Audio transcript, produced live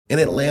In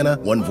Atlanta,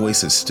 one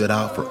voice has stood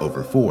out for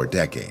over 4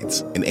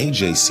 decades. An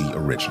AJC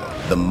original,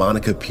 The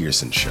Monica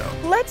Pearson Show.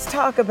 Let's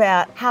talk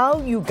about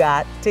how you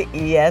got to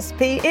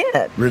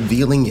ESPN.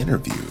 Revealing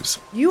interviews.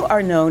 You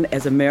are known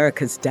as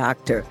America's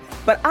doctor,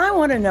 but I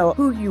want to know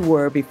who you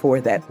were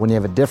before that. When you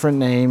have a different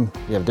name,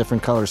 you have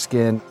different color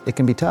skin, it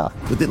can be tough.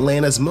 With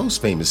Atlanta's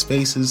most famous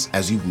faces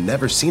as you've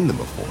never seen them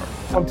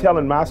before. I'm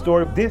telling my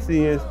story. This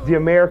is the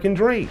American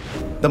dream.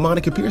 The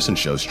Monica Pearson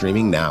Show,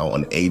 streaming now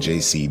on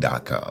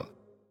AJC.com.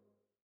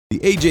 The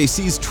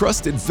AJC's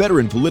trusted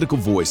veteran political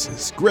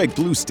voices, Greg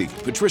Bluestein,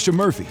 Patricia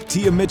Murphy,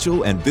 Tia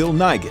Mitchell, and Bill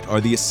Nighet, are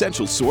the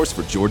essential source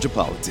for Georgia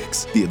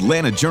politics. The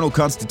Atlanta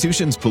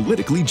Journal-Constitution's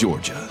Politically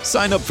Georgia.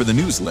 Sign up for the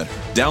newsletter,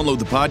 download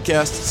the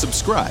podcast,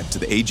 subscribe to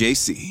the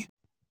AJC.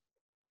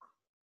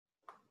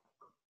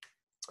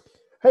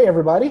 Hey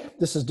everybody,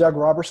 this is Doug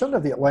Robertson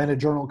of the Atlanta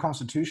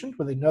Journal-Constitution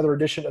with another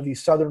edition of the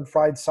Southern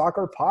Fried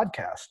Soccer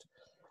podcast.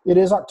 It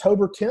is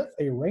October 10th,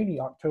 a rainy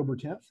October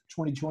 10th,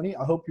 2020.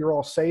 I hope you're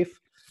all safe.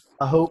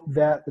 I hope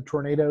that the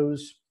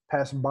tornadoes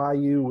pass by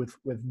you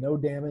with no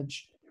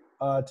damage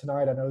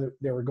tonight. I know that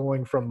they were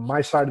going from my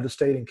side of the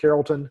state in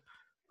Carrollton,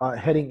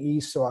 heading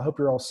east, so I hope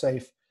you're all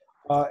safe.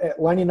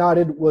 Atlanta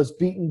United was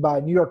beaten by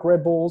New York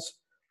Red Bulls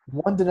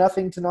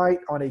 1-0 tonight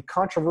on a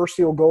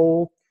controversial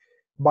goal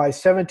by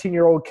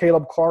 17-year-old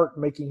Caleb Clark,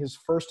 making his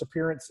first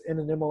appearance in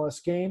an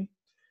MLS game.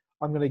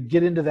 I'm going to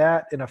get into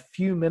that in a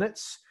few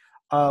minutes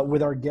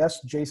with our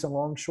guest, Jason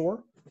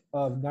Longshore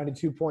of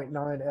 92.9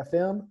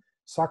 FM.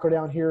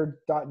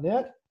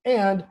 SoccerDownHere.net,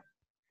 and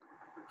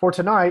for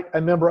tonight,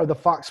 a member of the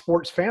Fox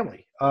Sports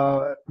family,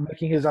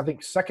 making his, I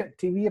think, second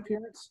TV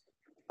appearance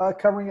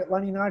covering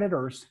Atlanta United,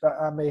 or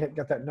I may have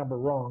got that number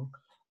wrong.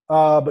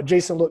 But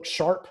Jason looked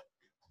sharp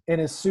in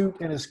his suit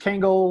and his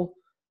Kangol,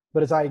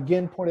 but as I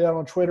again pointed out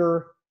on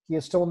Twitter, he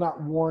has still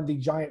not worn the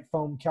giant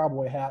foam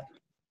cowboy hat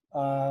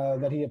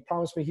that he had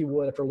promised me he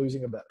would after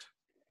losing a bet.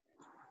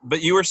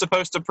 But you were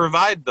supposed to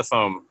provide the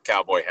foam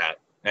cowboy hat.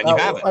 And you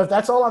haven't. If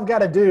that's all I've got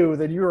to do,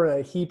 then you're in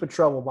a heap of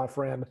trouble, my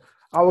friend.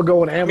 I will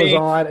go on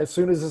Amazon as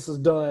soon as this is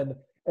done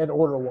and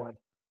order one.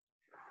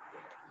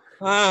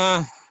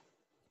 I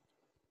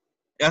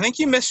think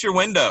you missed your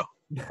window.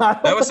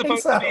 That was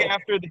supposed to be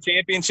after the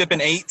championship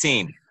in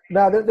 18.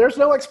 Now, there's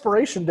no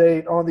expiration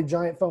date on the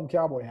giant foam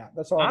cowboy hat.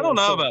 That's all. I don't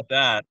know about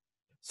that.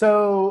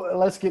 So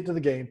let's get to the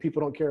game.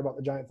 People don't care about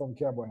the giant foam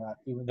cowboy hat.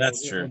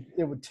 That's true.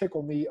 It would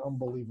tickle me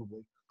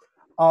unbelievably.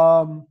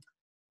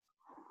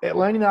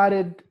 Atlanta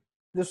United.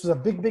 This was a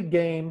big, big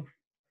game.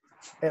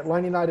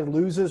 Atlanta United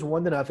loses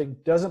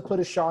 1-0, doesn't put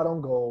a shot on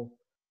goal.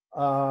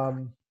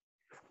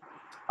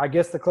 I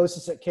guess the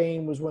closest it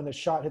came was when a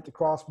shot hit the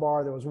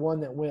crossbar. There was one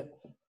that went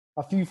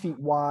a few feet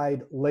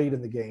wide late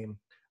in the game.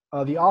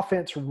 The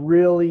offense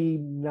really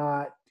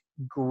not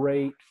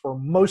great for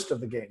most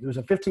of the game. There was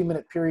a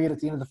 15-minute period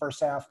at the end of the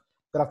first half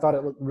that I thought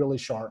it looked really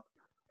sharp.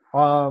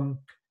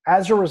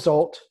 As a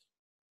result,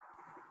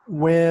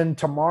 when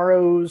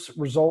tomorrow's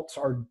results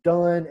are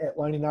done,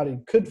 Atlanta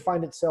United could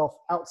find itself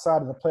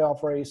outside of the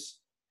playoff race.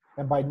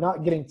 And by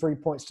not getting 3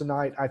 points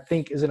tonight, I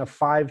think is in a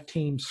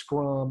 5-team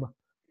scrum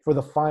for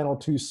the final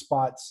 2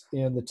 spots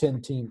in the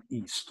 10-team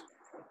East.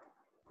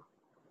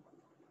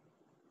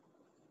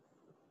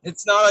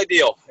 It's not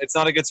ideal. It's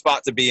not a good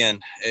spot to be in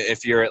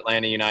if you're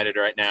Atlanta United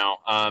right now.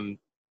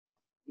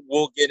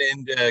 We'll get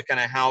into kind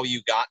of how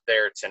you got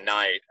there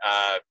tonight.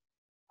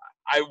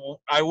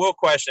 I will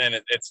question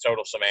it's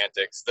total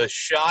semantics. The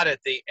shot at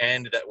the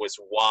end that was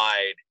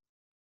wide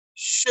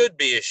should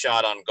be a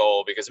shot on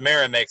goal because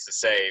Mara makes the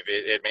save.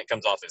 It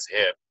comes off his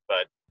hip,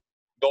 but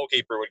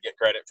goalkeeper would get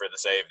credit for the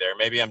save there.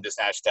 Maybe I'm just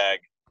hashtag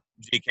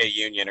GK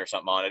Union or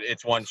something on it.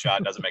 It's one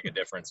shot, doesn't make a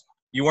difference.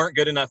 You weren't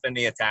good enough in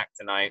the attack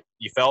tonight.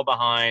 You fell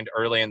behind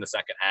early in the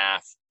second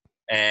half,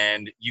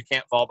 and you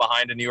can't fall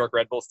behind a New York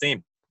Red Bulls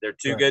team. They're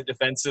too good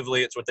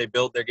defensively. It's what they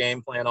build their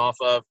game plan off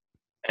of,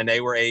 and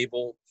they were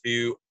able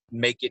to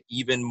make it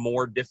even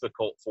more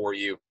difficult for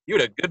you. You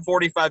had a good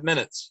 45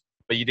 minutes,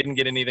 but you didn't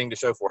get anything to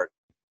show for it.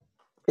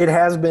 It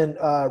has been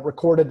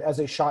recorded as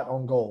a shot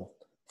on goal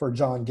for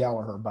John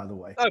Gallagher, by the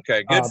way.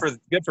 Okay,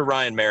 good for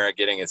Ryan Mara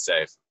getting his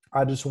save.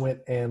 I just went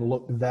and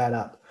looked that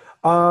up.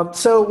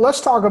 So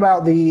let's talk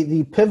about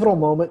the pivotal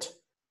moment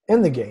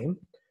in the game,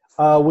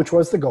 which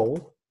was the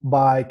goal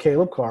by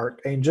Caleb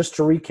Clark. And just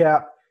to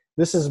recap,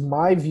 this is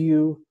my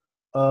view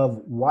of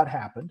what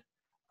happened.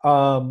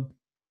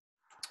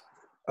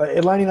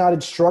 Atlanta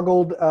United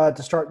struggled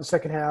to start the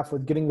second half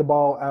with getting the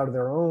ball out of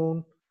their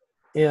own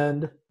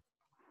end.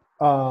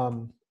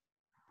 And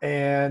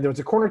there was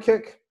a corner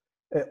kick.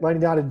 Atlanta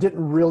United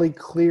didn't really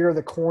clear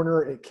the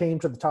corner. It came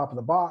to the top of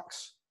the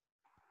box.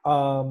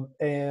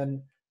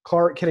 And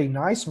Clark hit a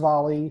nice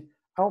volley.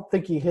 I don't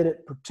think he hit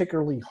it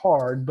particularly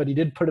hard, but he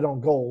did put it on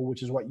goal,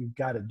 which is what you've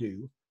got to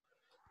do.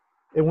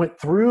 It went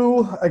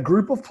through a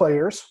group of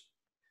players.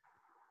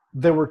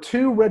 There were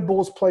 2 Red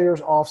Bulls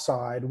players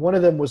offside. One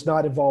of them was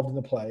not involved in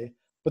the play,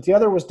 but the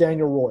other was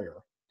Daniel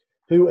Royer,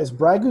 who, as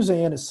Brad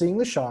Guzan is seeing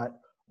the shot,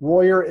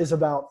 Royer is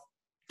about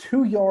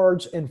 2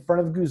 yards in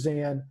front of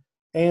Guzan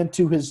and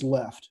to his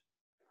left.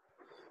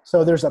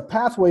 So there's a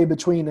pathway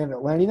between an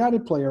Atlanta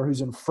United player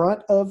who's in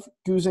front of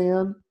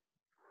Guzan,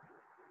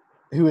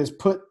 who has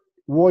put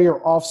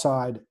Royer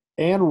offside,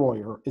 and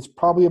Royer. It's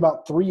probably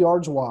about 3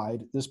 yards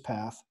wide, this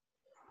path.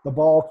 The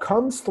ball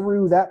comes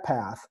through that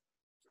path.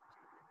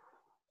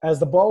 As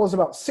the ball is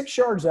about 6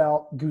 yards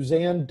out,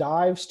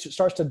 Guzan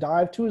starts to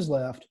dive to his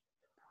left.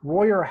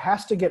 Royer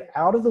has to get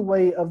out of the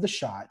way of the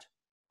shot.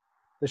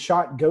 The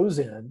shot goes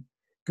in.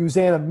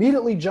 Guzan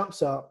immediately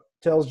jumps up,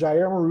 tells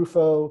Jair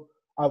Marufo,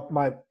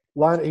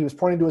 he was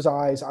pointing to his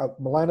eyes,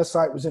 my line of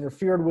sight was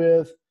interfered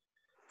with.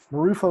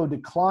 Marufo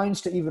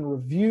declines to even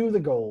review the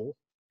goal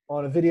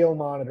on a video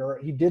monitor.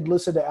 He did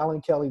listen to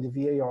Alan Kelly, the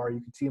VAR.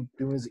 You can see him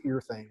doing his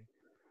ear thing.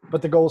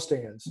 But the goal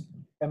stands.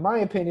 In my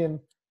opinion,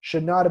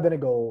 should not have been a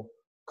goal.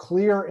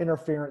 Clear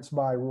interference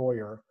by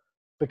Royer,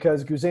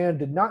 because Guzan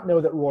did not know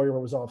that Royer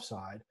was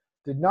offside,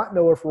 did not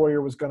know if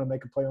Royer was going to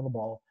make a play on the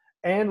ball,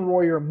 and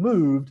Royer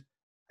moved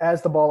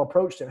as the ball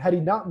approached him. Had he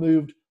not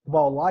moved, the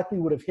ball likely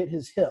would have hit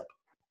his hip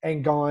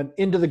and gone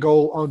into the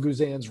goal on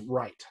Guzan's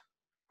right.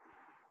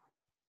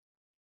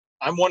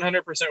 I'm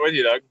 100% with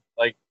you, Doug.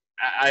 Like,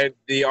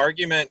 the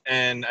argument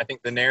and I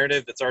think the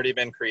narrative that's already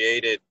been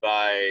created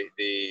by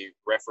the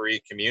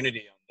referee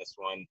community on this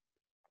one,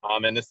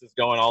 and this is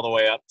going all the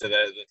way up to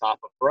the top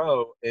of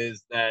pro,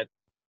 is that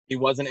he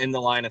wasn't in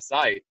the line of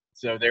sight,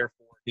 so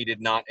therefore he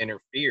did not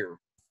interfere.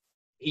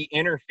 He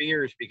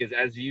interferes because,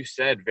 as you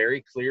said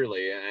very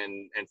clearly,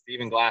 and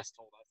Stephen Glass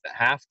told us at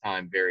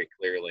halftime very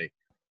clearly,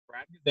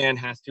 Brad Guzan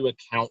has to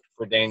account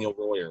for Daniel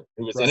Royer,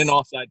 who was in an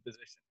offside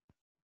position.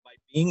 By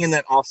being in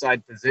that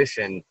offside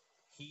position,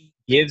 he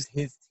gives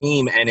his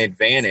team an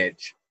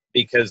advantage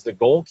because the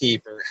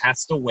goalkeeper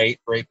has to wait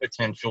for a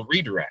potential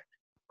redirect.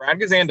 Brad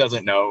Guzan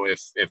doesn't know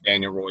if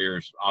Daniel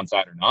Royer's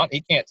onside or not.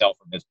 He can't tell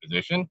from his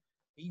position.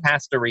 He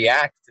has to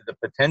react to the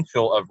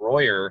potential of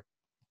Royer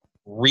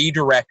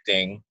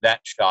redirecting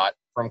that shot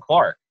from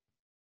Clark.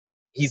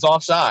 He's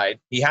offside.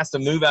 He has to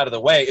move out of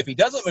the way. If he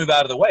doesn't move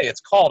out of the way,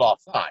 it's called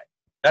offside.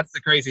 That's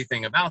the crazy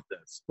thing about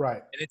this.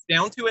 Right. And it's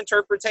down to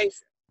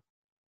interpretation.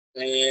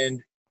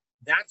 And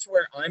that's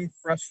where I'm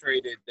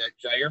frustrated that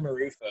Jair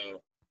Marufo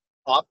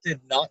opted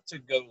not to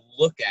go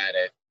look at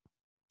it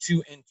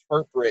to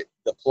interpret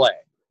the play.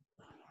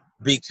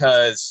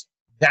 Because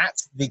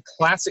that's the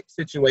classic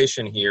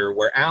situation here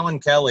where Alan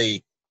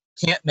Kelly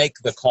can't make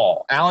the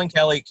call. Alan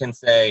Kelly can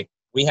say,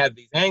 we have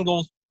these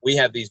angles, we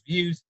have these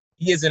views,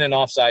 he is in an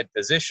offside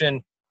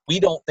position, we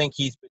don't think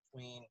he's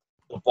between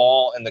the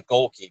ball and the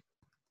goalkeeper,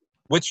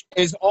 which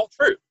is all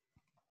true.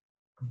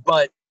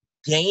 But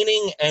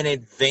gaining an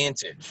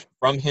advantage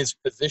from his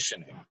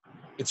positioning,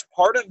 it's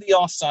part of the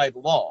offside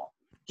law.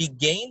 He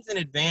gains an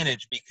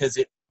advantage because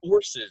it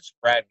forces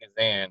Brad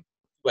Guzan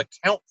to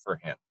account for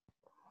him.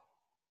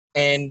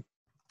 And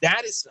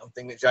that is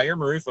something that Jair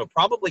Marufo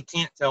probably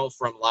can't tell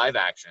from live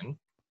action.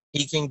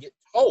 He can get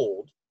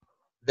told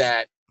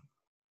that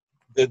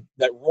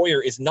that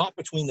Royer is not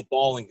between the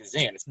ball and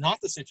Guzan. It's not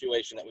the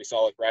situation that we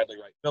saw with Bradley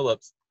Wright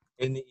Phillips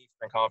in the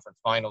Eastern Conference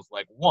Finals,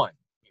 leg 1,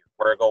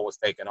 where a goal was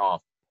taken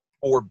off,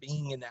 or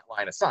being in that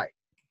line of sight.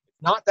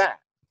 It's not that.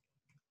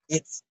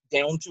 It's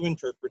down to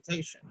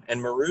interpretation.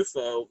 And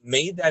Marufo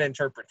made that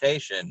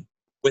interpretation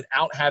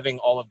without having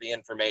all of the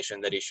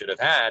information that he should have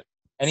had,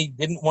 and he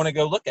didn't want to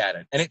go look at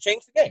it. And it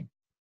changed the game.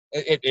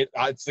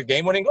 It's the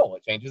game-winning goal.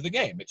 It changes the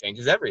game. It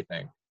changes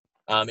everything.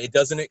 It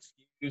doesn't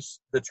excuse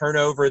the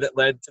turnover that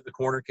led to the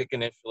corner kick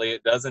initially.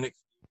 It doesn't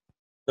excuse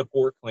the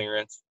poor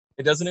clearance.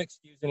 It doesn't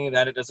excuse any of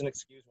that. It doesn't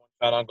excuse one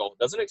shot on goal. It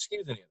doesn't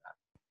excuse any of that.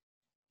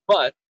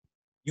 But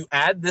you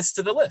add this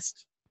to the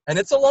list, and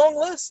it's a long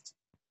list.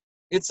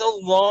 It's a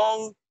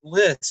long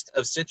list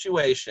of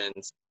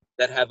situations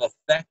that have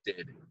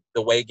affected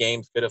the way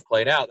games could have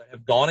played out, that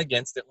have gone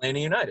against Atlanta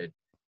United.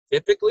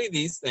 Typically,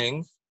 these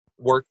things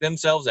work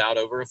themselves out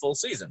over a full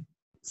season.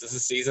 This is a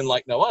season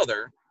like no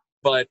other,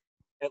 but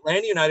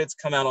Atlanta United's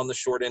come out on the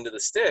short end of the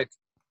stick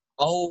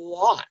a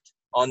lot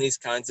on these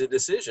kinds of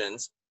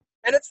decisions,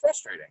 and it's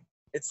frustrating.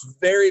 It's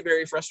very,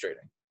 very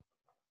frustrating.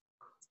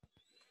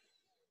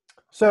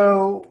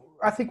 So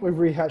I think we've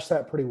rehashed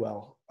that pretty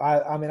well.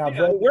 I've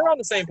read. We're on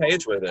the same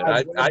page with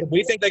it.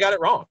 We think they got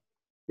it wrong.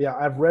 Yeah,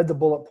 I've read the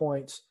bullet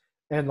points,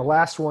 and the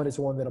last one is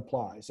one that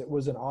applies. It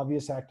was an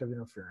obvious act of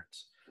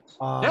interference.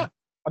 I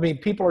mean,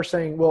 people are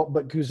saying, well,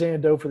 but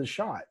Guzan dove for the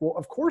shot. Well,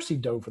 of course he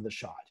dove for the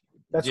shot.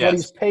 That's what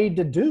he's paid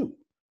to do.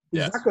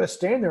 He's not going to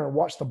stand there and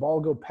watch the ball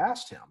go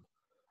past him.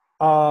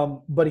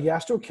 But he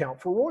has to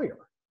account for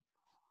Royer.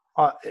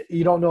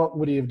 You don't know,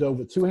 would he have dove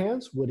with two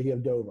hands? Would he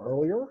have dove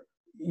earlier?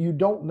 You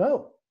don't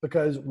know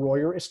because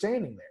Royer is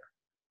standing there.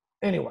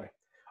 Anyway,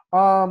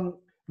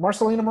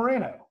 Marcelino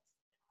Moreno,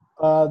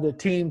 the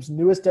team's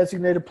newest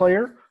designated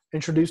player,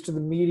 introduced to the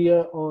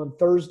media on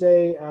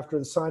Thursday after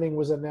the signing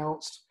was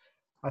announced.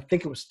 I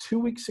think it was 2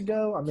 weeks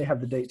ago. I may have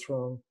the dates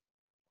wrong.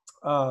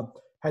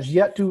 Had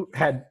yet to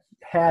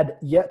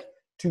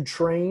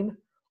train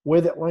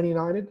with Atlanta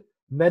United.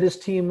 Met his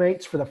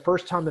teammates for the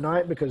first time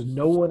tonight because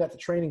no one at the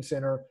training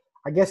center,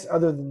 I guess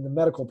other than the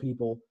medical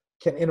people,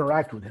 can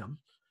interact with him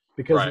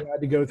because he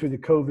had to go through the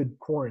COVID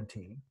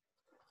quarantine.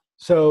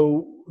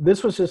 So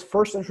this was his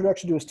first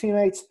introduction to his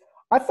teammates.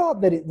 I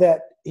thought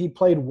that he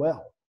played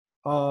well.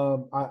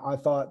 I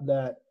thought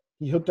that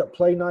he hooked up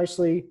play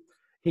nicely.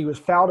 He was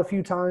fouled a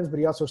few times, but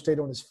he also stayed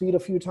on his feet a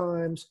few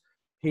times.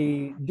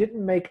 He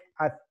didn't make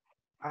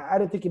I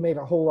didn't think he made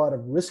a whole lot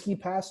of risky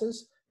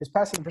passes. His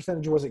passing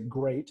percentage wasn't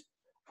great,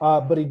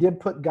 but he did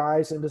put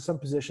guys into some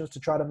positions to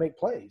try to make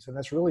plays, and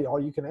that's really all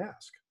you can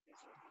ask.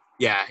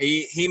 Yeah,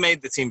 he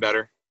made the team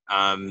better.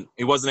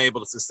 He wasn't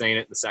able to sustain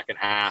it in the second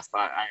half.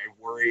 I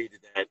worried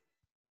that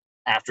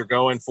after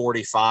going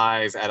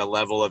 45 at a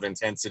level of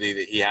intensity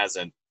that he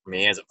hasn't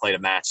played a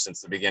match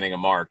since the beginning of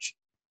March,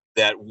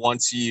 that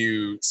once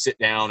you sit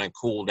down and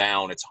cool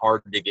down, it's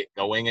hard to get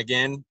going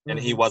again. And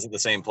he wasn't the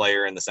same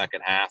player in the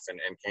second half and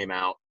came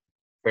out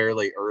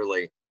fairly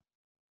early.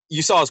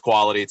 You saw his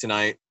quality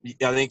tonight.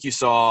 I think you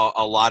saw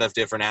a lot of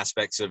different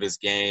aspects of his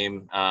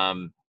game.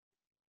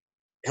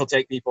 He'll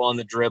take people on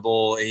the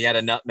dribble. He had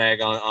a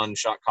nutmeg on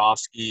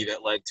Shotkovsky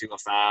that led to a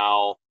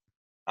foul.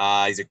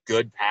 He's a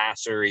good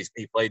passer.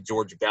 He played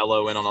George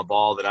Bello in on a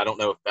ball that I don't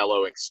know if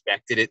Bello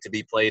expected it to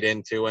be played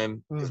into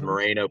him, because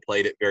Moreno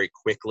played it very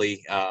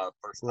quickly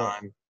first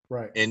time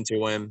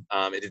into him.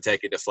 It did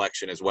take a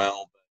deflection as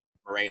well,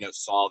 but Moreno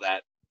saw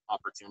that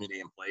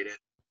opportunity and played it.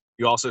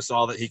 You also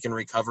saw that he can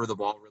recover the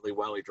ball really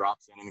well. He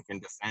drops in and can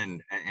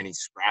defend, and he's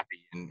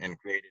scrappy and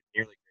created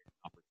nearly an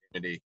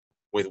opportunity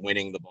with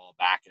winning the ball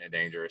back in a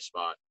dangerous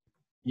spot.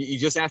 You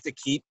just have to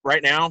keep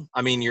right now.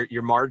 I mean,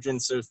 your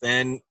margin's so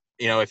thin.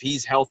 You know, if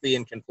he's healthy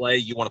and can play,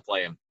 you want to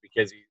play him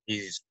because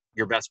he's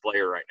your best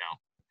player right now,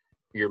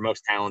 your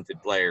most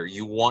talented player.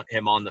 You want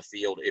him on the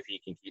field if he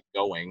can keep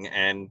going,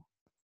 and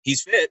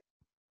he's fit.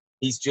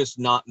 He's just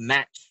not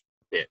match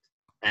fit,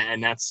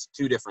 and that's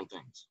two different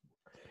things.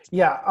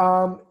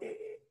 Yeah.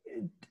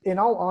 In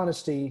all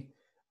honesty,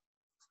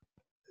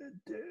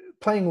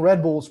 playing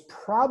Red Bulls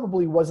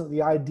probably wasn't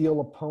the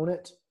ideal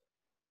opponent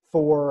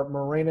for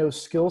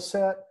Moreno's skill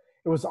set.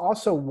 It was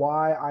also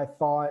why I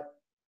thought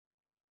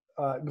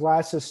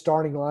Glass's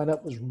starting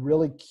lineup was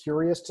really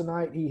curious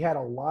tonight. He had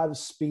a lot of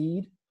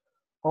speed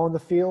on the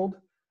field,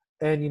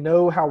 and you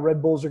know how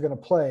Red Bulls are going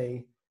to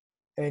play,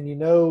 and you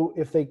know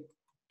if they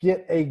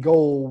get a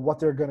goal, what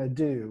they're going to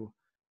do.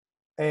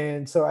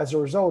 And so as a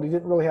result, he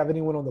didn't really have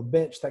anyone on the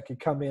bench that could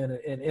come in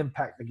and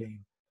impact the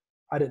game,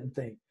 I didn't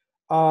think.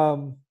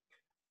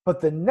 But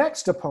the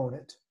next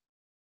opponent,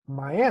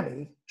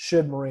 Miami,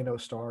 should Moreno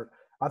start,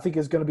 I think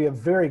is going to be a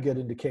very good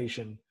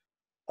indication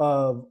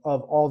of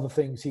all the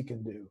things he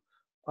can do.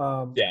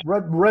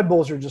 Red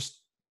Bulls are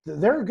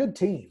they're a good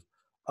team.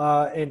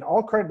 And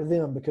all credit to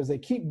them because they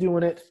keep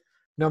doing it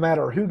no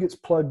matter who gets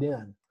plugged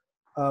in,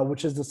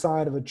 which is the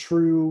sign of a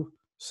true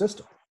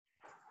system.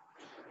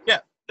 Yeah,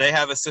 they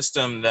have a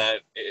system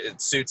that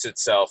it suits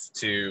itself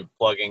to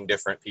plugging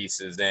different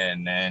pieces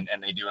in, and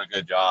they do a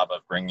good job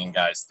of bringing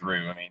guys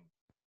through. I mean,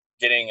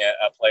 getting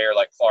a player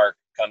like Clark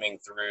coming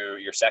through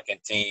your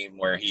second team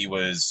where he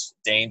was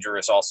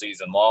dangerous all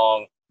season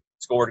long,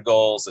 scored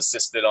goals,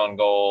 assisted on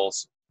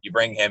goals, you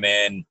bring him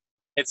in,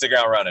 hits the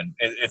ground running.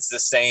 It's the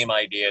same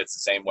idea. It's the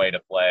same way to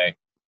play.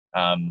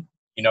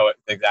 You know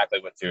exactly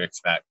what to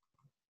expect.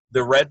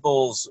 The Red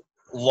Bulls,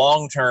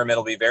 long-term,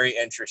 it'll be very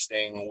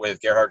interesting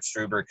with Gerhard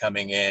Struber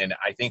coming in.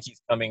 I think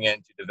he's coming in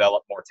to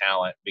develop more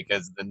talent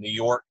because the New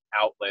York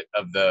outlet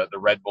of the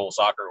Red Bull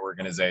soccer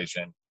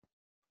organization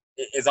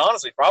is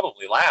honestly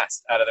probably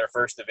last out of their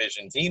first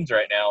division teams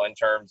right now in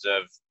terms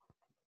of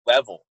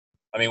level.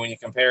 I mean, when you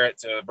compare it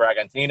to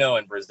Bragantino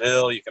in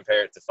Brazil, you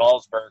compare it to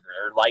Salzburg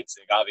or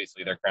Leipzig,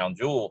 obviously their crown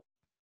jewel,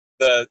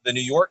 the New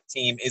York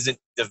team isn't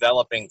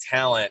developing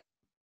talent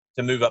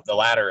to move up the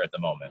ladder at the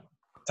moment.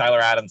 Tyler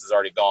Adams is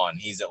already gone.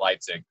 He's at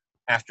Leipzig.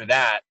 After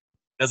that,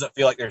 doesn't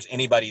feel like there's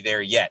anybody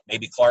there yet.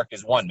 Maybe Clark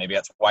is one. Maybe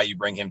that's why you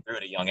bring him through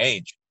at a young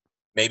age.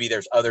 Maybe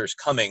there's others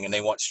coming and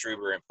they want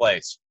Struber in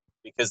place.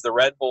 Because the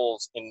Red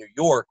Bulls in New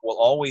York will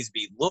always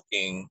be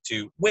looking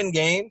to win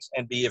games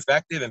and be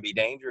effective and be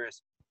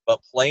dangerous, but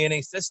play in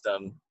a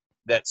system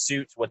that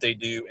suits what they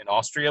do in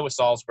Austria with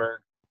Salzburg,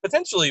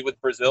 potentially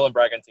with Brazil and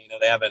Bragantino.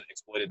 They haven't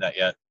exploited that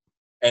yet.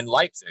 And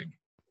Leipzig.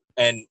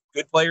 And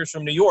good players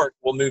from New York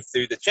will move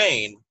through the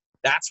chain.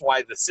 That's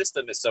why the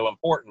system is so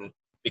important,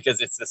 because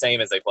it's the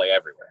same as they play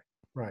everywhere.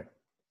 Right.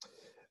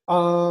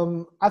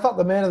 I thought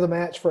the man of the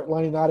match for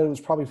Atlanta United was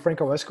probably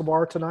Franco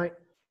Escobar tonight.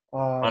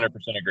 100%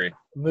 agree.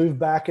 Moved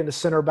back into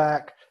center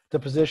back, the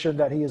position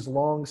that he has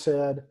long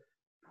said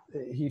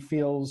he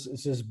feels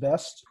is his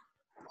best.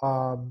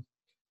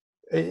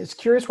 It's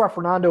curious why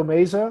Fernando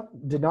Meza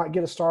did not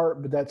get a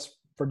start, but that's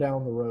for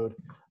down the road.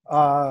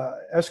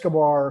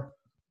 Escobar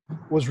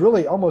was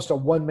really almost a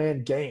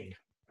one-man gang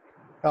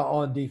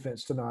on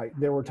defense tonight.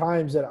 There were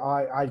times that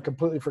I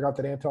completely forgot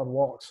that Anton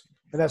Walks,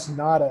 and that's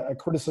not a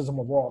criticism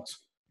of Walks,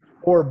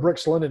 or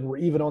Brooks Lennon were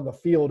even on the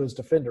field as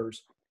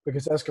defenders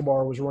because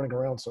Escobar was running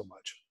around so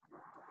much.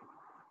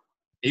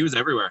 He was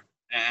everywhere,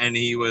 and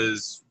he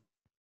was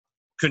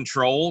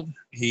controlled.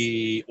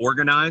 He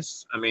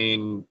organized. I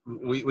mean,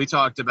 we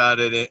talked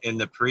about it in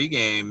the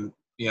pregame.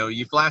 You know,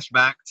 you flash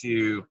back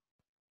to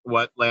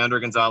what Leandro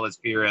Gonzalez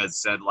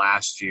Perez said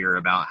last year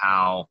about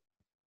how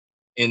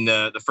in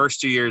the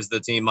first 2 years of the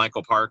team,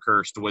 Michael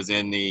Parkhurst was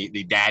in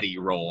the daddy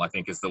role, I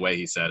think is the way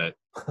he said it.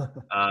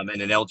 And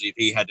an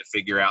LGP had to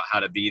figure out how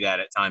to be that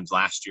at times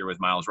last year with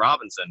Miles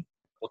Robinson.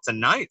 Well,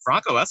 tonight,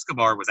 Franco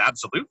Escobar was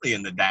absolutely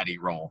in the daddy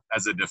role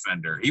as a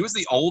defender. He was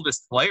the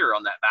oldest player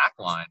on that back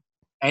line,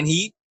 and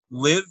he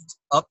lived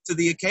up to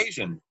the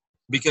occasion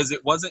because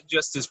it wasn't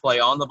just his play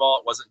on the ball.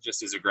 It wasn't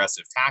just his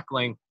aggressive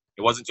tackling.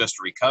 It wasn't just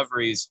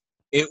recoveries.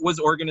 It was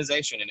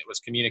organization and it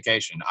was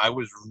communication. I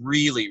was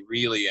really,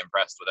 really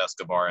impressed with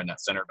Escobar in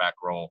that center back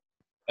role,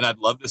 and I'd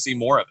love to see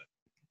more of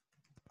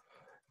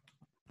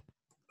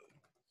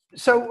it.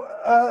 So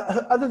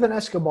other than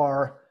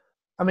Escobar,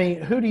 I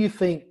mean, who do you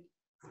think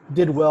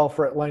did well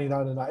for Atlanta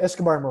United tonight?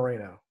 Escobar and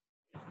Moreno.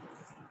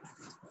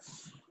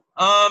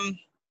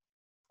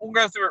 We'll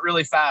go through it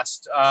really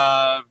fast.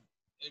 I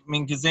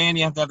mean, Kazan,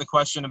 you have to have the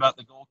question about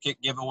the goal kick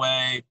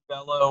giveaway.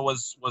 Bello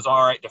was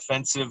all right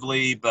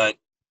defensively, but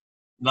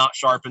not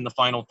sharp in the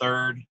final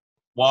third.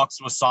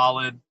 Walks was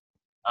solid.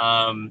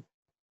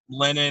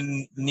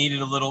 Lennon needed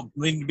to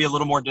be a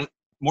little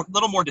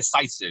more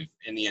decisive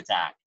in the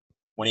attack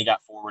when he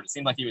got forward. It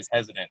seemed like he was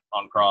hesitant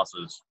on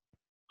crosses.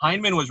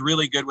 Hindman was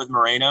really good with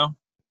Moreno.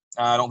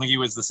 I don't think he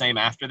was the same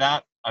after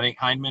that. I think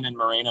Hindman and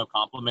Moreno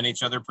complement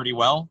each other pretty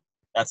well.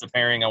 That's a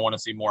pairing I want to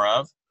see more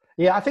of.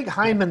 Yeah, I think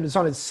Hindman is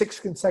on his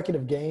 6th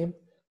consecutive game.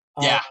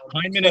 Yeah,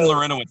 Hindman and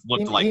Loreno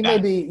looked like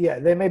that.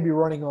 They may be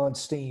running on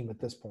steam at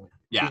this point.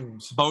 Yeah,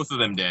 both of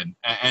them did,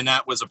 and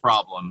that was a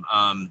problem.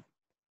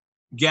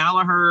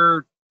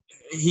 Gallagher,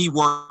 he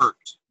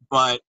worked,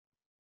 but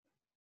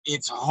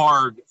it's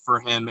hard for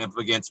him up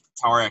against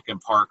Tarek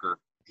and Parker.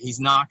 He's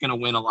not going to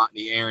win a lot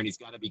in the air, and he's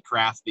got to be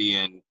crafty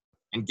and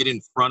get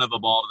in front of a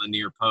ball to the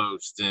near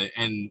post.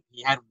 And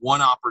he had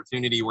one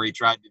opportunity where he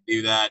tried to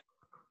do that.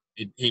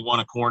 He won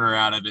a corner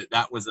out of it.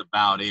 That was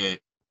about it.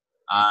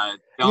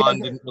 Don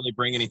didn't really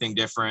bring anything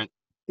different.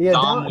 Yeah,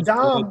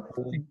 Dom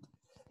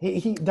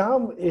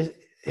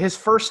his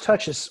first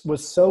touch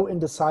was so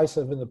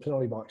indecisive in the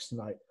penalty box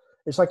tonight.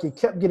 It's like he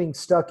kept getting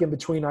stuck in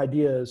between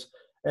ideas,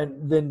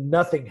 and then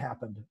nothing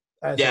happened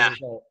as a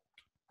result.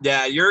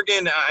 Yeah,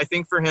 Jurgen, I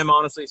think for him,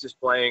 honestly, he's just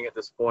playing at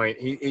this point.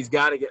 He's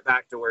got to get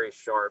back to where he's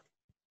sharp.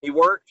 He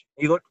worked.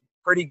 He looked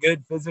pretty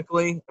good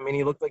physically. I mean,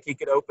 he looked like he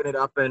could open it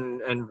up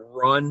and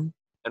run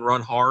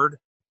hard.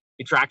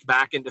 He tracked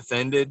back and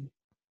defended.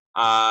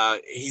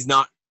 He's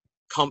not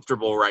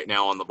comfortable right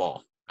now on the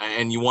ball,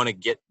 and you want to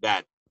get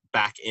that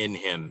back in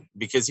him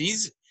because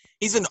he's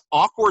an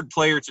awkward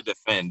player to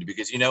defend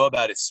because you know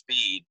about his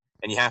speed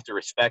and you have to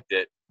respect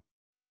it.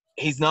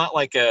 He's not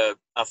like a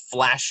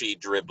flashy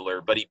dribbler,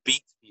 but he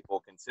beats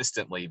people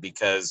consistently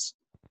because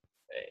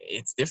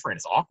it's different.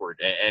 It's awkward,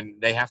 and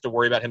they have to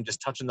worry about him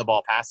just touching the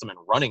ball past him and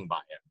running by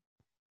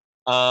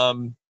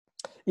him.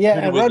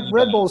 And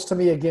Red Bulls, to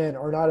me, again,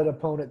 are not an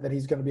opponent that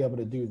he's going to be able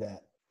to do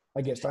that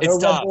against. I know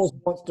Red Bulls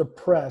wants to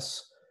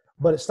press,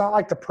 but it's not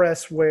like the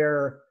press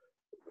where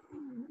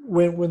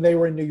when they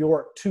were in New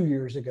York 2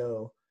 years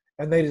ago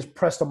and they just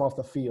pressed them off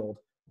the field.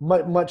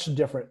 Much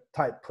different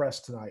type press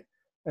tonight.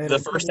 And the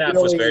first half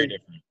was very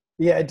different.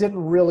 Yeah, it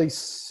didn't really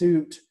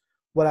suit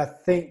what I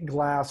think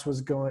Glass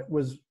was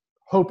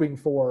hoping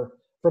for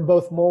from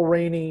both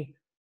Mulroney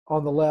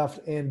on the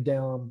left and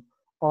down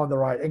on the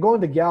right. And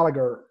going to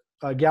Gallagher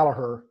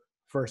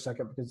for a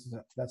second because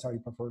that's how he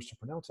prefers to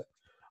pronounce it.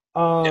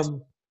 Yes.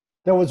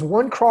 There was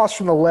one cross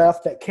from the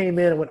left that came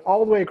in and went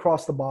all the way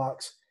across the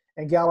box,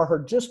 and Gallagher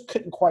just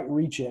couldn't quite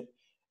reach it.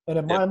 And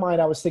in my mind,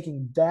 I was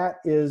thinking that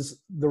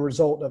is the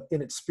result of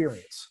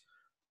inexperience.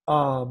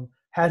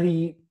 Had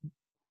he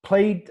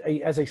played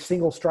as a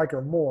single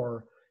striker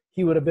more,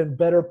 he would have been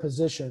better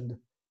positioned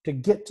to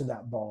get to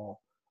that ball.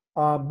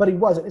 But he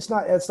wasn't. It's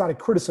not a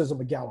criticism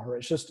of Gallagher.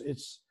 It's just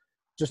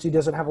he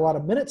doesn't have a lot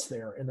of minutes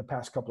there in the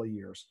past couple of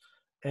years.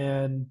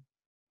 And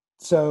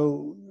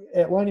so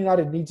Atlanta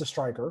United needs a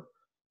striker.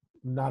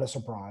 Not a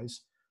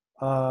surprise.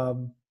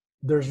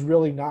 There's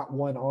really not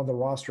one on the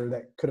roster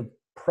that could have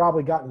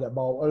probably gotten to that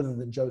ball other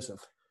than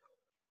Joseph.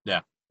 Yeah.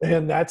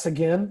 And that's,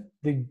 again,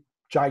 the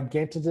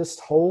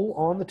gigantest hole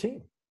on the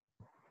team.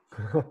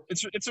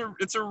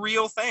 It's a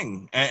real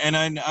thing. And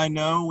I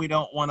know we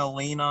don't want to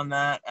lean on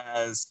that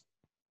as,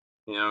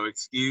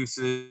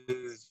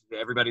 excuses,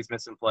 everybody's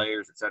missing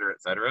players, et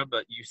cetera,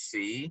 but you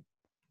see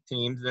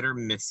teams that are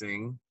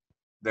missing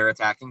their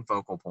attacking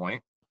focal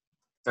point.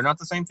 They're not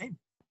the same team.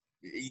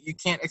 You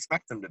can't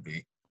expect them to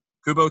be.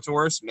 Kubo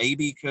Torres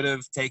maybe could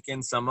have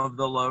taken some of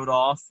the load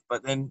off,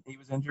 but then he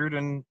was injured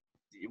and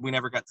we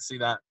never got to see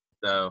that.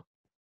 So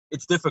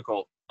it's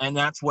difficult. And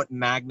that's what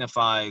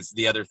magnifies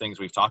the other things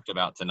we've talked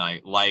about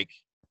tonight, like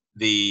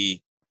the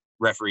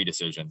referee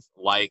decisions,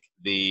 like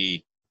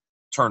the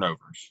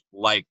turnovers,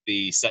 like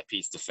the set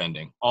piece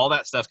defending. All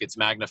that stuff gets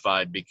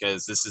magnified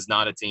because this is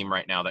not a team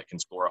right now that can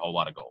score a whole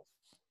lot of goals.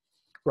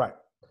 Right.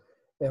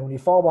 And when you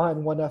fall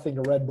behind 1-0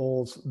 to Red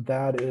Bulls,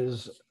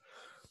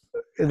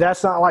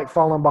 that's not like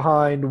falling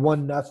behind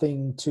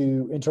 1-0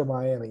 to Inter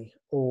Miami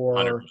or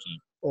 100%.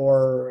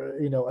 or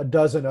a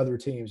dozen other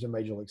teams in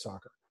Major League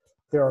Soccer.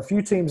 there are a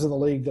few teams in the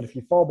league that if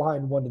you fall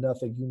behind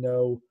 1-0, you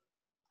know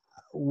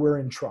we're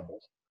in trouble.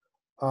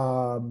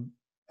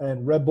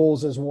 And Red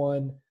Bulls is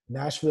one.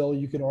 Nashville,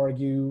 you can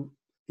argue,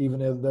 even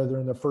though they're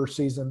in the first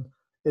season,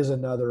 is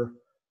another.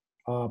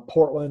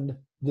 Portland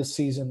this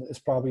season is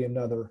probably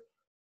another.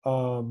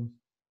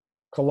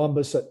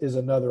 Columbus is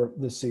another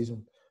this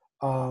season.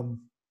 And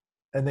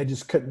they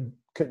just couldn't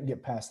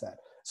get past that.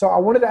 So I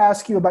wanted to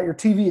ask you about your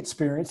TV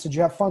experience. Did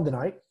you have fun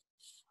tonight?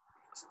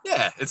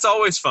 Yeah, it's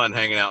always fun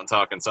hanging out and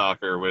talking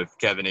soccer with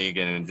Kevin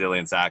Egan and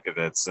Jillian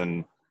Sakovits,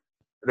 and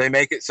they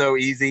make it so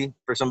easy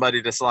for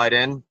somebody to slide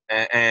in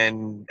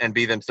and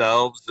be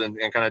themselves and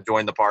kind of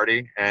join the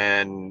party.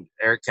 And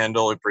Eric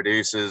Kendall, who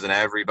produces, and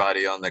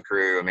everybody on the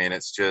crew, I mean,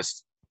 it's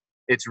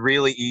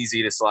really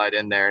easy to slide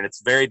in there, and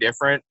it's very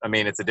different. I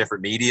mean, it's a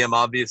different medium,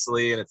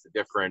 obviously, and it's a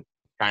different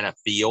kind of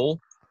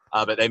feel,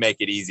 but they make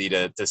it easy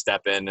to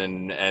step in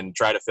and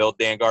try to fill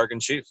Dan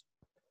Gargan's shoes.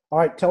 All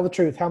right, tell the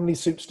truth. How many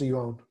suits do you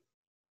own?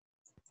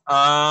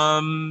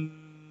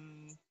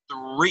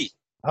 3.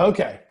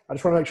 Okay. I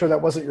just want to make sure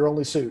that wasn't your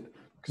only suit.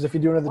 Because if you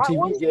do another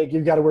TV gig,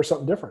 you've got to wear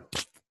something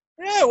different.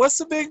 Yeah, what's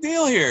the big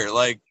deal here?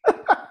 Like,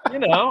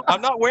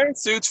 I'm not wearing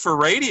suits for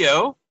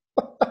radio.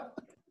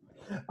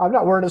 I'm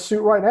not wearing a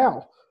suit right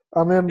now.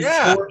 I'm in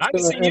shorts I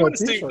can see you in a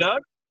suit,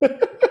 Doug.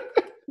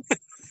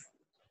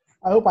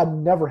 I hope I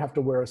never have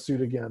to wear a suit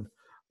again.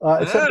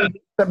 Except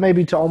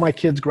maybe to all my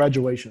kids'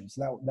 graduations.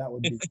 That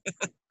would be.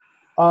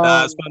 It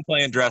was fun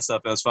playing dress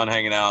up. It was fun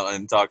hanging out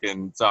and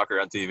talking soccer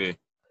on TV.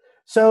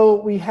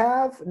 So we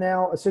have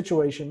now a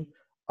situation,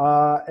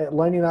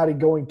 Atlanta United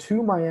going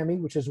to Miami,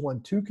 which has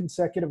won 2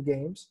 consecutive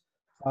games.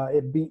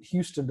 It beat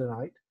Houston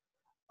tonight.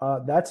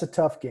 That's a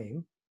tough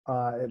game.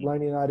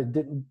 Atlanta United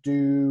didn't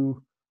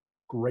do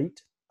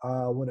great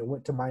when it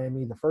went to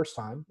Miami the first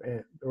time,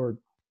 or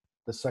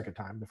the second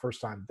time. The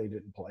first time they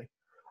didn't play.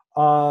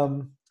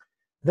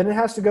 Then it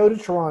has to go to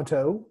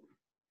Toronto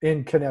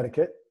in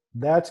Connecticut.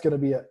 That's going to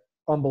be an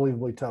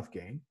unbelievably tough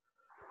game.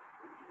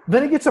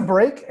 Then it gets a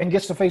break and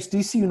gets to face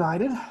DC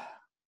United.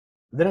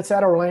 Then it's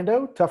at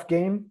Orlando, tough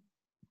game.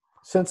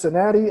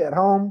 Cincinnati at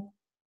home.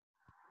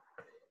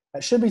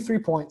 That should be 3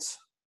 points.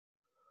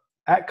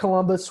 At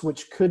Columbus,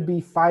 which could be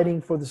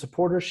fighting for the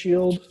Supporters'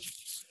 Shield.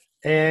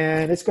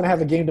 And it's going to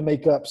have a game to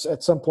make up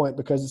at some point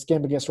because this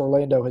game against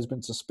Orlando has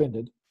been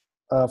suspended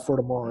for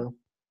tomorrow.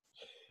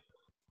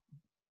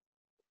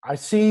 I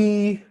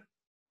see,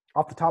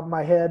 off the top of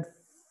my head,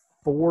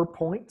 4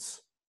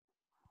 points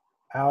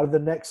out of the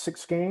next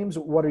 6 games.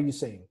 What are you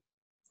seeing?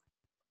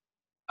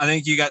 I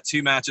think you got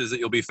 2 matches that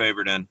you'll be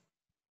favored in.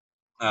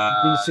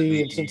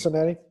 DC and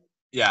Cincinnati?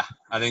 Yeah,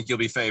 I think you'll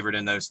be favored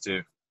in those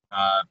 2.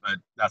 But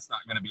that's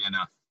not going to be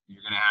enough.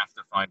 You're going to have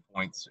to find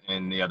points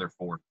in the other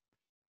 4.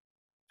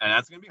 And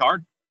that's going to be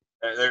hard.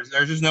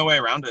 There's just no way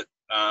around it.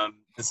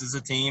 This is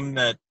a team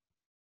that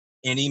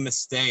any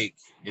mistake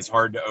is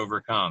hard to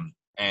overcome.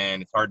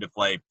 And it's hard to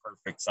play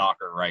perfect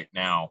soccer right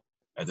now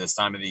at this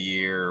time of the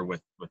year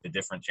with the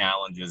different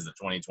challenges that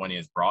 2020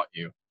 has brought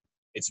you.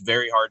 It's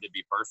very hard to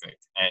be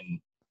perfect. And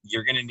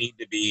you're going to need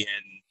to be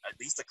in at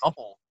least a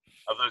couple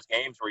of those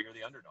games where you're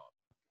the underdog.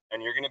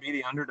 And you're going to be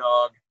the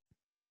underdog,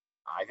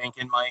 I think,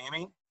 in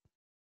Miami.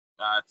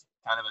 It's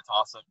kind of a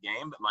toss-up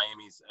game, but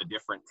Miami's a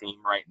different team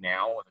right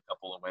now with a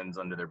couple of wins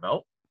under their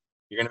belt.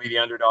 You're going to be the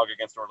underdog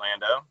against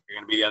Orlando. You're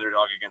going to be the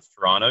underdog against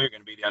Toronto. You're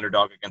going to be the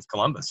underdog against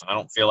Columbus. I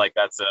don't feel like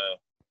that's a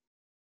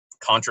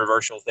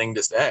controversial thing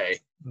to say,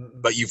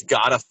 but you've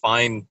got to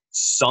find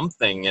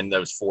something in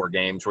those 4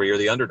 games where you're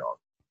the underdog.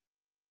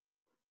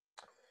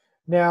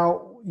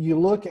 Now, you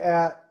look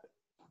at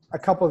a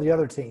couple of the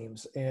other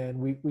teams, and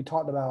we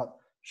talked about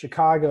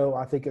Chicago,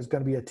 I think, is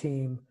going to be a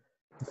team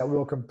that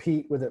will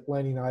compete with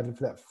Atlanta United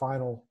for that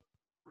final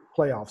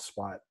playoff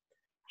spot.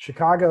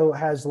 Chicago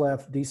has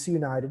left DC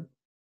United.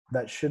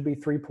 That should be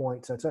 3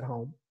 points. That's at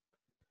home.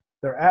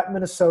 They're at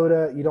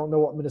Minnesota. You don't know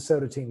what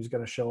Minnesota team is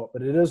going to show up,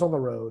 but it is on the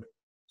road,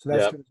 so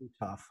that's going to be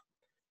tough.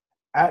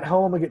 At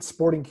home against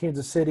Sporting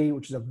Kansas City,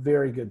 which is a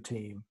very good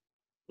team.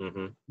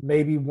 Mm-hmm.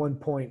 Maybe 1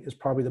 point is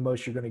probably the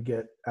most you're going to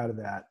get out of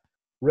that.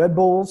 Red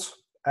Bulls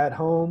at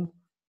home.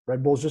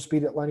 Red Bulls just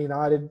beat Atlanta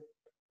United.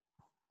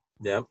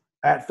 Yep.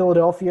 At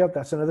Philadelphia,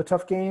 that's another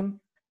tough game.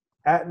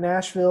 At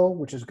Nashville,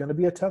 which is going to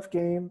be a tough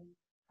game.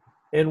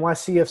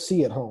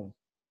 NYCFC at home,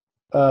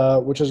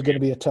 which is going to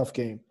be a tough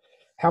game.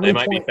 They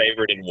might be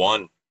favored in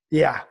 1.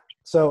 Yeah.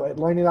 So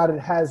Atlanta United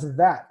has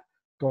that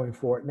going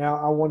for it. Now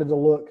I wanted to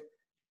look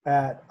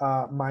at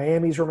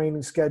Miami's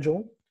remaining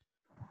schedule.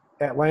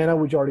 Atlanta,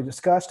 which already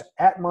discussed.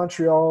 At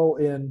Montreal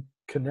in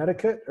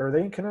Connecticut. Are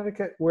they in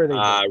Connecticut? Where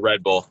are they?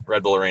 Red Bull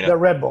Arena. The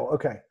Red Bull.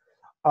 Okay.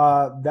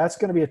 That's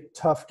going to be a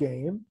tough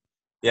game.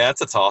 Yeah,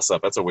 it's a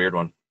toss-up. That's a weird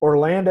one.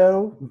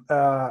 Orlando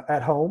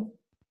at home,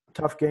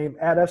 tough game.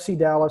 At FC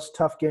Dallas,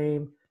 tough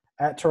game.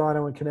 At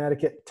Toronto and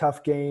Connecticut,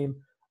 tough game.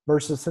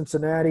 Versus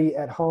Cincinnati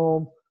at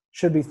home,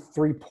 should be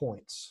 3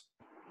 points.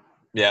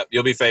 Yeah,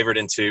 you'll be favored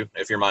in 2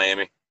 if you're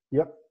Miami.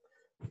 Yep.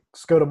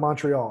 Let's go to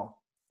Montreal.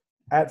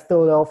 At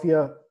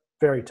Philadelphia,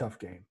 very tough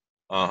game.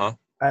 Uh-huh.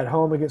 At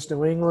home against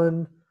New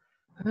England,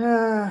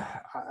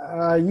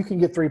 You can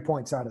get 3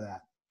 points out of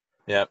that.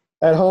 Yep.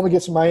 At home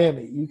against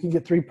Miami, you can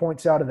get 3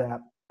 points out of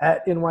that.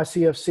 At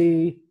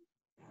NYCFC,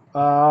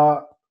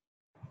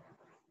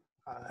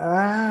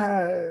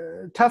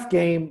 tough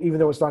game, even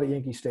though it's not at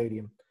Yankee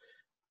Stadium.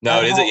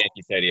 No, it is at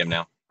Yankee Stadium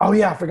now. Oh,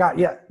 yeah, I forgot.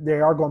 Yeah,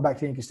 they are going back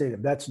to Yankee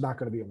Stadium. That's not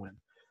going to be a win.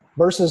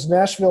 Versus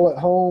Nashville at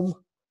home,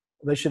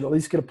 they should at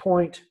least get a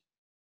point.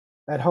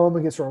 At home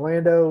against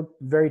Orlando,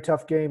 very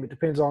tough game. It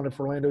depends on if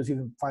Orlando's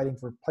even fighting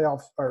for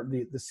playoffs or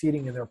the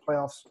seeding in their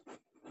playoffs,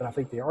 but I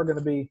think they are going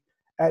to be.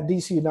 At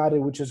DC United,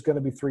 which is going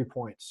to be 3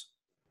 points.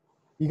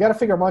 You got to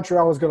figure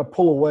Montreal is going to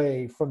pull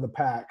away from the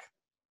pack.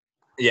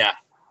 Yeah,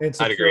 and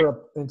I'd agree.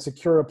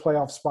 secure a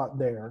playoff spot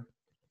there.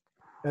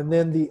 And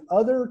then the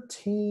other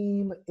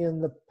team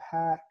in the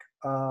pack,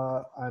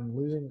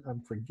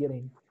 I'm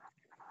forgetting.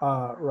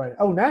 Right.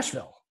 Oh,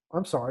 Nashville.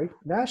 I'm sorry,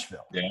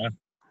 Nashville. Yeah.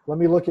 Let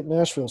me look at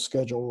Nashville's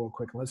schedule real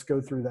quick. Let's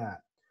go through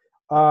that.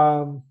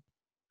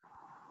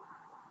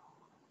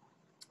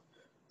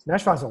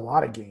 Nashville has a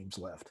lot of games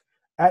left.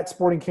 At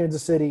Sporting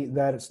Kansas City,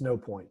 that it's no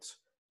points.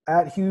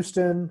 At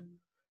Houston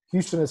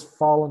has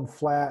fallen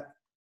flat,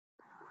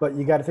 but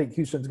you got to think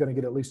Houston's going to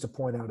get at least a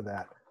point out of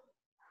that.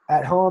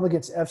 At home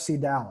against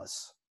FC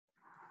Dallas,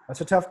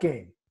 that's a tough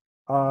game.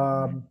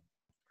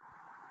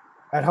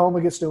 At home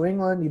against New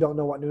England, you don't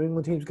know what New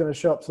England team's going to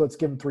show up, so let's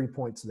give them 3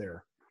 points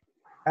there.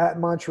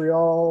 At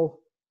Montreal,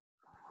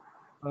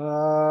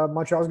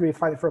 Montreal's going to be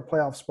fighting for a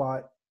playoff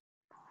spot.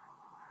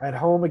 At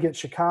home against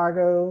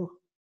Chicago,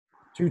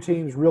 two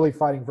teams really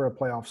fighting for a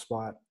playoff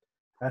spot.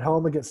 At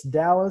home against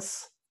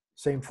Dallas,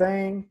 same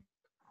thing.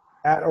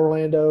 At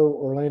Orlando,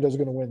 Orlando's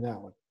going to win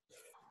that one.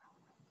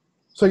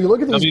 So you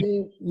look at these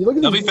games.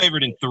 They'll be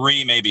favored in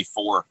 3, maybe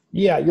 4.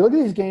 Yeah, you look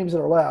at these games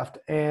that are left,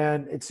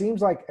 and it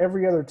seems like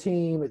every other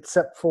team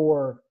except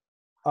for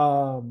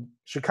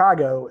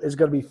Chicago is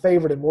going to be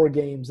favored in more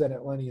games than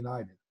Atlanta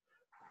United.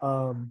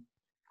 So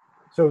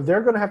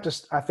they're going to have to,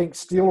 I think,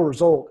 steal a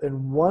result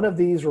in one of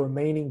these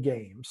remaining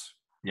games.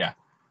 Yeah.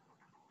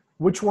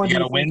 Which one you do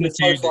got you to win think the is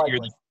two most that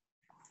likely?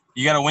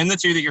 you got to win the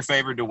 2 that you're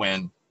favored to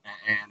win,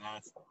 and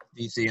that's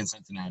DC and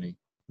Cincinnati.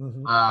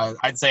 Mm-hmm.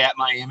 I'd say at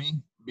Miami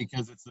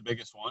because it's the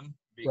biggest one,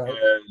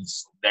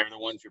 because they're the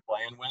ones you're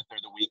playing with. They're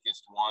the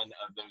weakest one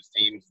of those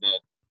teams that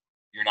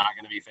you're not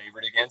going to be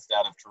favored against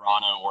out of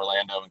Toronto,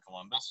 Orlando, and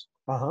Columbus.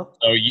 Uh-huh.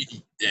 So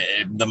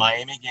the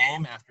Miami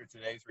game after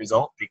today's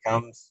result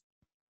becomes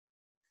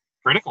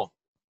critical.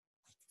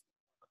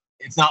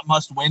 It's not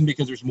must win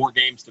because there's more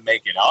games to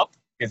make it up,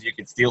 because you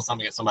can steal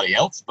something at somebody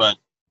else, but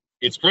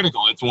it's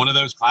critical. It's one of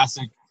those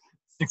classic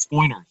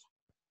 6-pointers.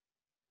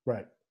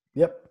 Right.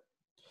 Yep.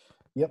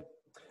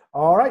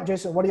 All right,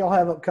 Jason, what do y'all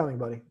have upcoming,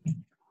 buddy?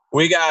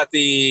 We got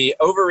the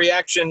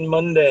Overreaction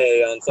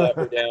Monday on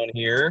Soccer Down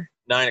here,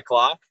 9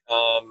 o'clock.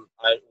 I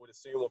would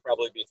assume we'll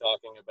probably be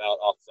talking about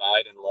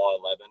offside and Law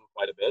 11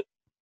 quite a bit.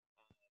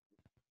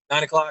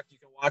 9 o'clock, you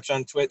can watch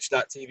on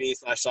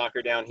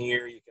twitch.tv/Soccer Down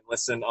Here. You can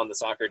listen on the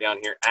Soccer Down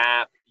Here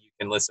app. You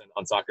can listen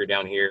on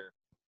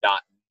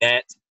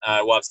soccerdownhere.net.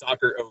 We'll have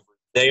soccer over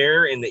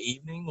there in the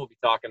evening. We'll be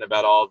talking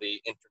about all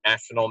the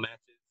international matches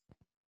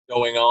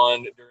going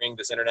on during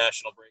this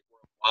international break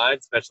worldwide,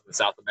 especially the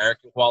South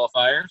American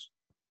qualifiers.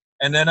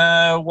 And then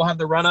we'll have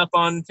the run-up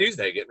on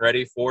Tuesday, getting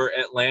ready for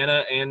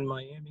Atlanta and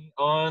Miami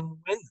on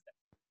Wednesday.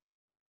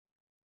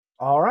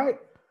 All right.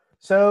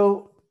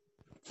 So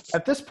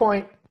at this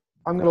point,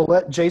 I'm going to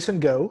let Jason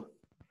go,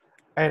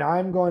 and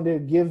I'm going to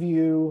give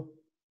you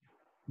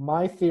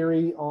my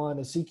theory on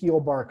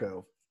Ezequiel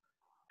Barco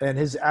and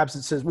his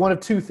absences. One of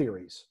 2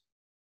 theories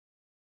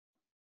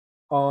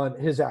on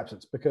his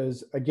absence,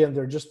 because, again,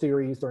 they're just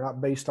theories. They're not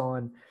based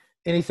on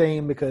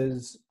anything,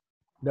 because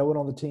no one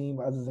on the team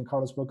other than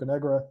Carlos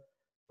Bocanegra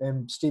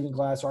and Stephen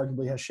Glass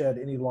arguably has shed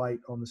any light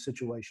on the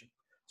situation.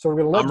 So we're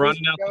going to let I'm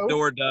running out the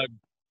door, Doug.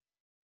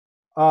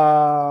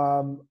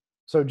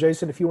 So,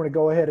 Jason, if you want to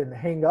go ahead and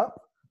hang up,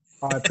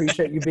 I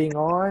appreciate you being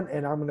on,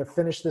 and I'm going to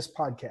finish this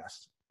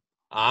podcast.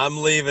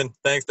 I'm leaving.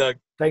 Thanks, Doug.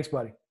 Thanks,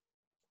 buddy.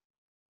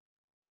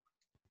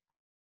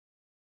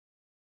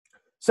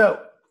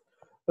 So,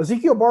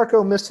 Ezequiel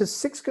Barco missed his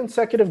 6th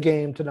consecutive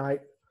game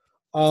tonight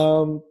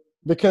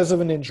because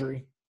of an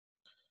injury.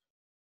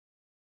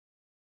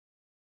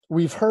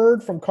 We've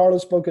heard from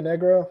Carlos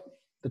Bocanegra,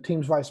 the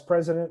team's vice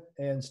president,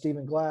 and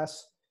Stephen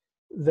Glass,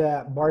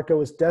 that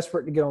Barco is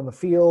desperate to get on the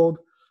field,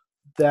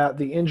 that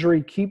the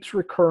injury keeps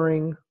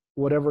recurring,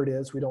 whatever it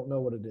is. We don't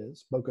know what it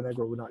is.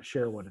 Bocanegra would not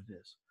share what it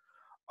is.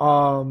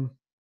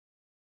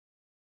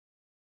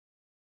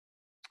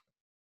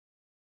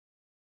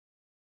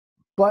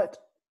 But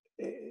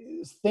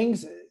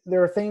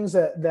there are things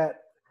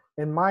that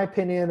in my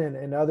opinion,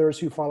 and others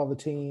who follow the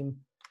team,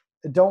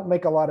 don't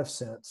make a lot of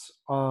sense.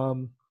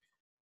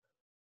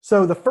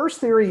 So the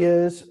first theory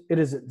is it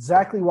is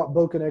exactly what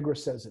Bocanegra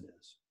says it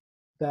is,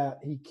 that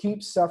he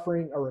keeps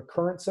suffering a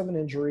recurrence of an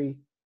injury,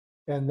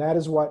 and that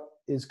is what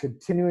is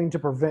continuing to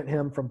prevent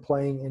him from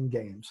playing in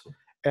games.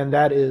 And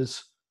that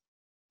is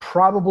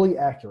probably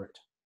accurate.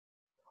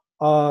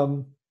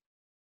 The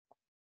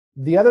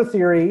other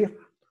theory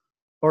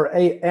or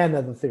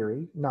another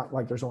theory, not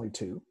like there's only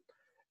two,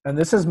 and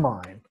this is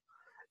mine,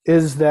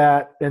 is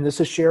that, and this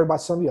is shared by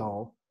some of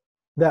y'all,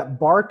 that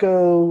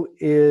Barco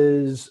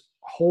is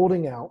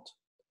holding out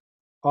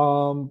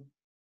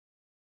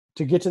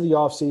to get to the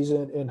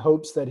offseason in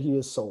hopes that he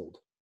is sold.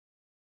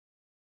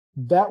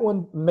 That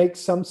one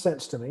makes some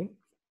sense to me,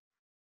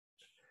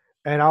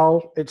 and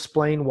I'll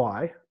explain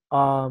why.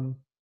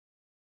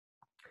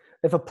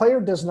 If a player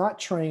does not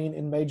train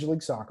in Major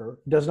League Soccer,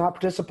 does not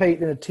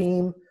participate in a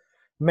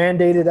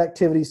team-mandated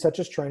activity such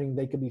as training,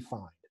 they could be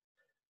fined.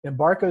 In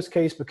Barco's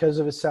case, because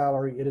of his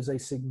salary, it is a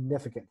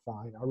significant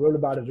fine. I wrote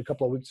about it a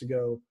couple of weeks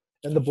ago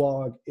in the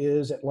blog,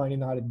 Is Atlanta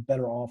United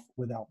Better Off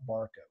Without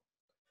Barco?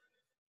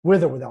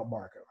 With or without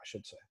Barco, I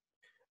should say.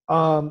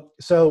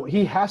 So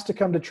he has to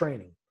come to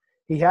training.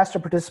 He has to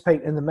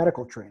participate in the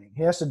medical training.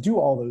 He has to do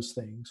all those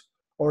things,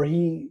 or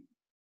he,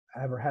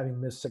 ever having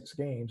missed 6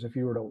 games, if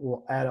you were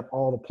to add up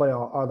all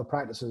the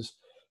practices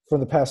from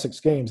the past 6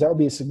 games, that would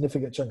be a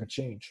significant chunk of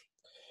change.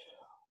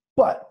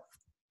 But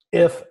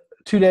if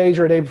 2 days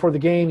or a day before the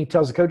game, he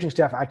tells the coaching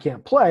staff, I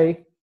can't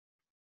play,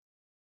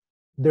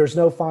 there's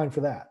no fine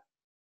for that,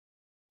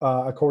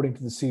 according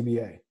to the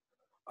CBA,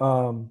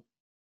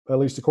 at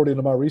least according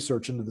to my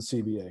research into the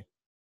CBA.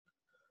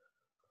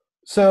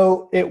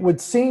 So it would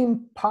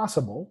seem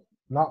possible,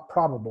 not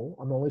probable,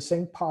 I'm only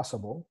saying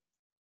possible,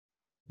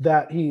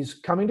 that he's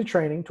coming to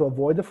training to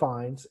avoid the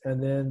fines,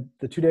 and then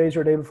the 2 days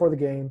or a day before the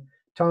game,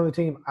 telling the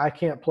team, I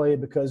can't play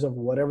because of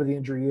whatever the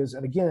injury is.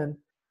 And again,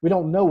 we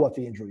don't know what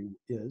the injury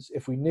is.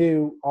 If we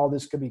knew, all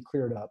this could be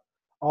cleared up.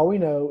 All we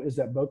know is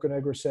that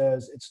Bocanegra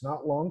says it's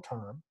not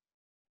long-term,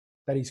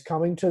 that he's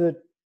coming to the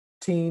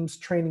team's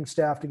training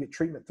staff to get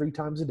treatment 3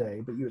 times a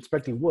day, but you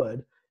expect he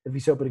would if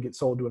he's hoping to get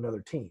sold to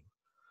another team.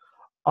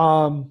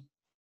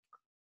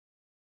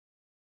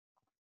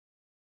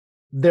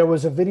 There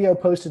was a video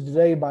posted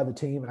today by the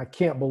team, and I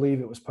can't believe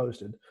it was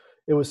posted.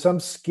 It was some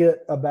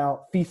skit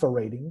about FIFA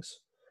ratings.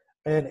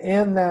 And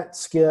in that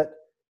skit,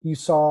 you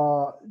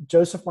saw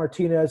Joseph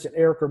Martinez and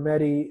Eric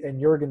Ermetti and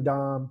Jurgen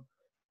Damm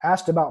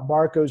asked about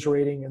Barco's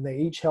rating, and they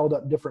each held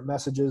up different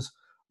messages,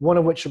 one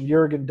of which from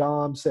Jurgen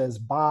Damm says,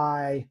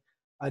 bye.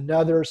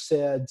 Another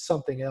said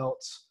something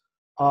else.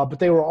 But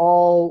they were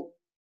all,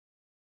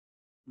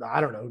 I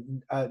don't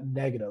know,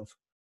 negative,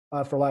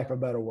 for lack of a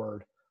better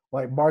word.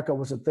 Like Barco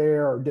wasn't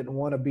there or didn't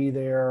want to be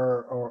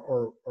there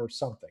or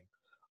something.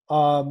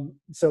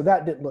 So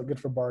that didn't look good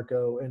for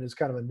Barco, and is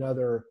kind of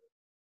another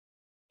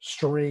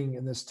string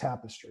in this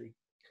tapestry.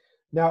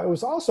 Now, it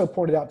was also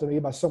pointed out to me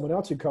by someone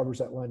else who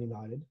covers Atlanta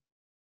United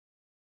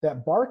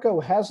that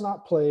Barco has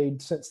not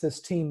played since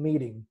this team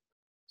meeting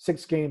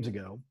 6 games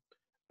ago,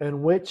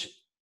 in which,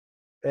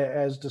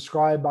 as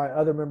described by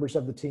other members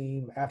of the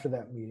team after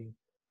that meeting,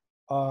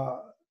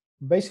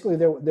 basically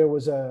there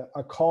was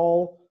a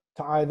call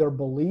to either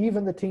believe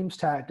in the team's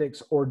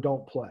tactics or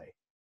don't play.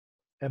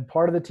 And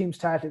part of the team's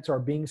tactics are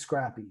being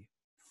scrappy,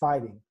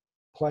 fighting,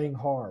 playing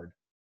hard,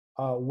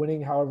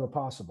 winning however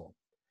possible.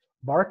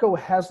 Barco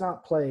has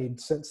not played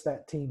since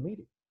that team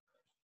meeting.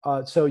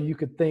 So you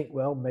could think,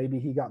 well, maybe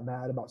he got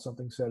mad about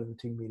something said in the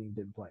team meeting,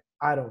 didn't play.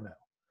 I don't know.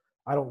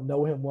 I don't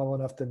know him well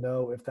enough to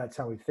know if that's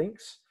how he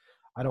thinks.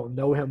 I don't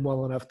know him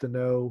well enough to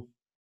know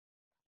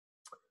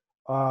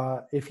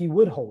if he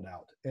would hold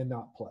out and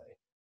not play.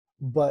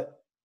 But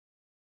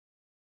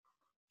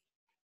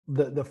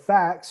the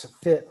facts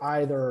fit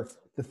either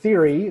the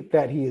theory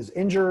that he is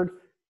injured,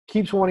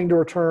 keeps wanting to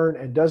return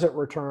and doesn't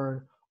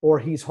return, or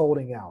he's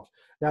holding out.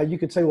 Now, you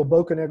could say, well,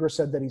 Bocanegra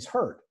said that he's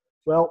hurt.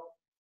 Well,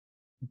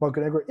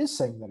 Bocanegra is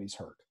saying that he's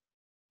hurt.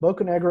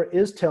 Bocanegra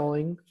is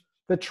telling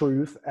the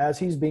truth as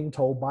he's being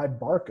told by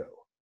Barco.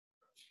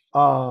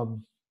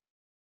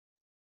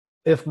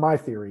 If my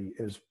theory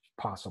is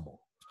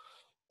possible.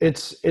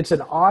 It's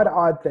an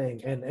odd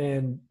thing.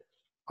 And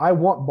I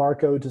want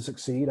Barco to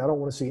succeed. I don't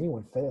want to see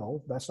anyone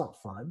fail. That's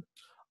not fun.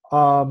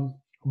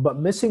 But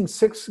missing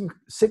six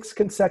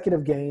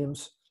consecutive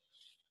games,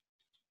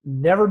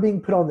 never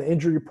being put on the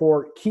injury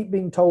report, keep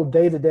being told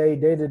day to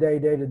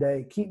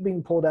day, keep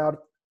being pulled out.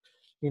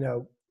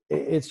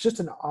 It's just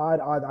an odd.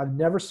 I've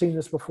never seen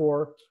this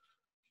before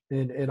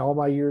in all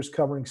my years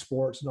covering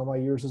sports and all my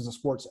years as a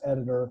sports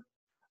editor,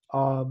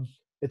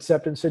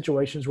 except in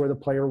situations where the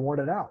player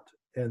wanted out.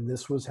 And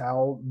this was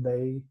how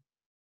they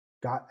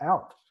got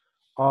out.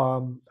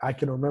 I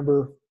can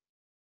remember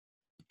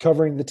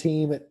covering the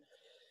team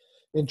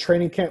in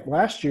training camp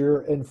last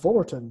year in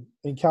Fullerton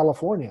in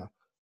California,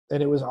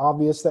 and it was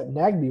obvious that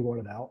Nagby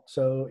wanted out.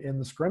 So in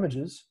the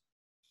scrimmages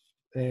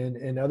and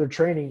in other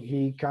training,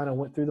 he kind of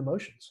went through the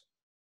motions.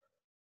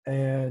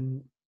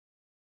 And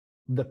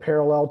the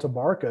parallel to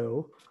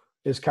Barco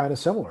is kind of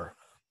similar.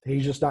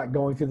 He's just not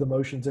going through the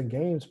motions in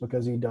games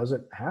because he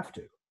doesn't have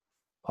to.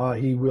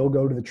 He will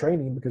go to the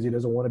training because he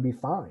doesn't want to be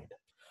fined.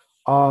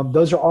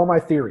 Those are all my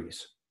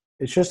theories.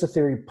 It's just a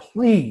theory.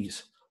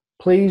 Please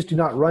do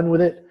not run with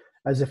it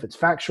as if it's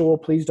factual.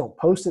 Please don't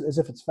post it as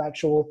if it's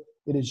factual.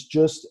 It is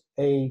just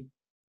a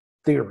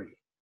theory.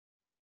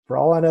 For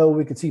all I know,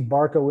 we could see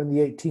Barco in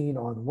the 18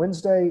 on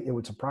Wednesday. It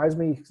would surprise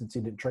me since he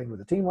didn't train with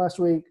the team last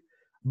week.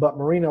 But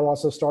Marino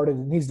also started,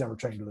 and he's never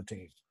trained with a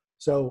team.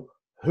 So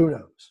who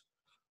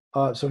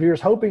knows? So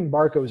here's hoping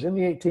Barco's in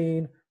the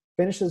 18,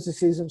 finishes the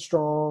season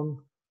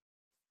strong,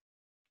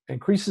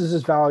 increases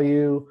his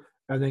value,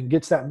 and then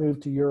gets that move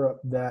to Europe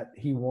that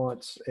he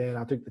wants, and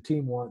I think the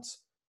team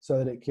wants, so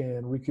that it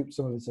can recoup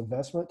some of its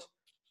investment,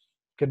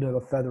 get another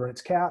feather in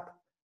its cap,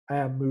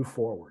 and move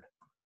forward.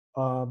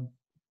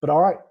 But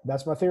all right,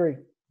 that's my theory.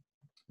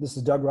 This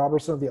is Doug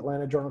Robertson of the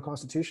Atlanta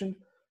Journal-Constitution.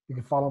 You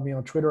can follow me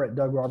on Twitter at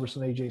Doug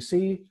Robertson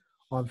AJC,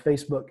 on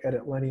Facebook at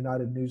Atlanta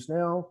United News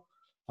Now.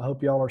 I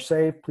hope y'all are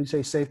safe. Please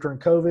stay safe during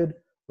COVID.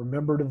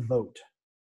 Remember to vote.